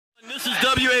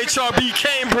WHRB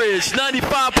Cambridge,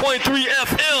 95.3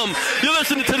 FM. You're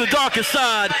listening to The Darkest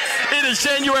Side. It is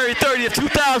January 30th,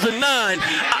 2009.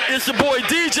 It's your boy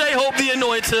DJ Hope the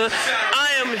Anointer. I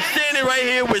am standing right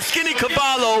here with Skinny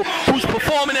Cavallo, who's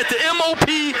performing at the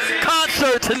MOP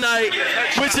concert tonight,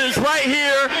 which is right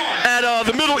here at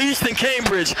the Middle East in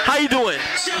Cambridge. How you doing?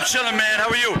 I'm chilling, man. How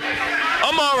are you?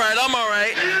 I'm all right. I'm all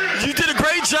right. You did a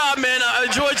great job, man. I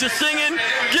enjoyed your singing.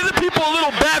 Give the people a little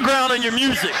background on your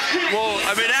music. Well,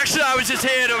 I mean, actually, I was just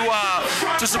here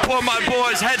to support my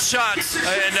boys, Headshots,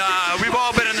 and we've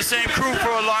all been in the same crew for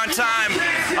a long time.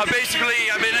 I've been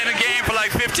in the game for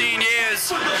like 15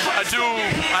 years. I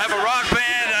have a rock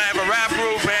band, and I have a rap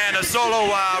group, and a solo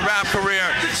rap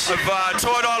career. I've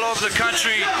toured all over the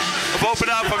country. I've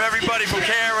opened up from everybody from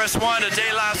KRS-One to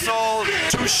De La Soul,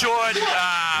 Too Short,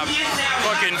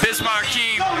 fucking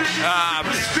Bismarcky,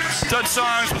 done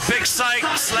songs with Big Psych,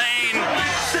 Slain.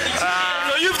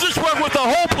 You've just worked with a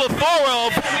whole plethora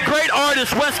of great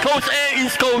artists, West Coast and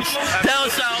East Coast, down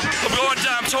south.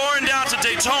 I'm touring down to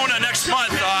Daytona next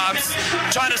month. I'm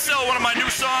trying to sell one of my new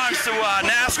songs to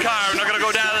NASCAR, and I'm going to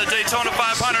go down to the Daytona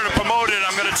 500 and promote it.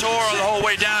 I'm going to tour the whole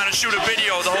way down and shoot a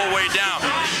video the whole way down.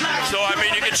 So, I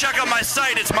mean, you can check out my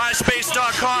site. It's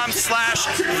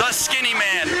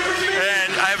myspace.com/theskinnyman.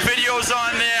 And I have videos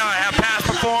on there. I have past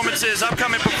performances,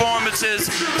 upcoming performances,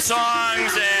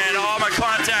 songs, and all my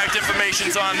contact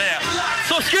information's on there.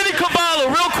 So, Skinny Cavallo,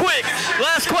 real quick,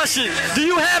 last question. Do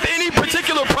you have any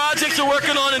particular projects you're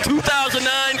working on in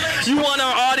 2009 you want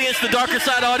our audience, the Darker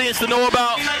Side audience, to know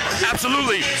about?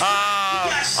 Absolutely.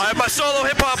 I have my solo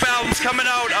hip-hop albums coming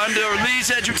out under Lee's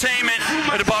Edutainment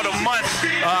in about a month.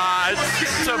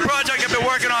 It's a project I've been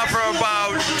working on for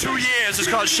about 2 years. It's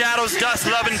called Shadows, Dust,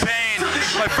 Love, and Pain.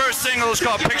 My first single is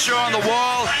called Picture on the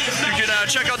Wall. You can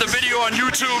check out the video on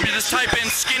YouTube. You just type in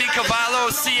Skinny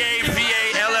Cavallo,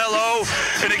 C-A-V-A-L-L-O.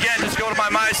 And again, just go to my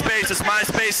MySpace. It's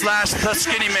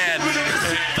myspace/theskinnyman.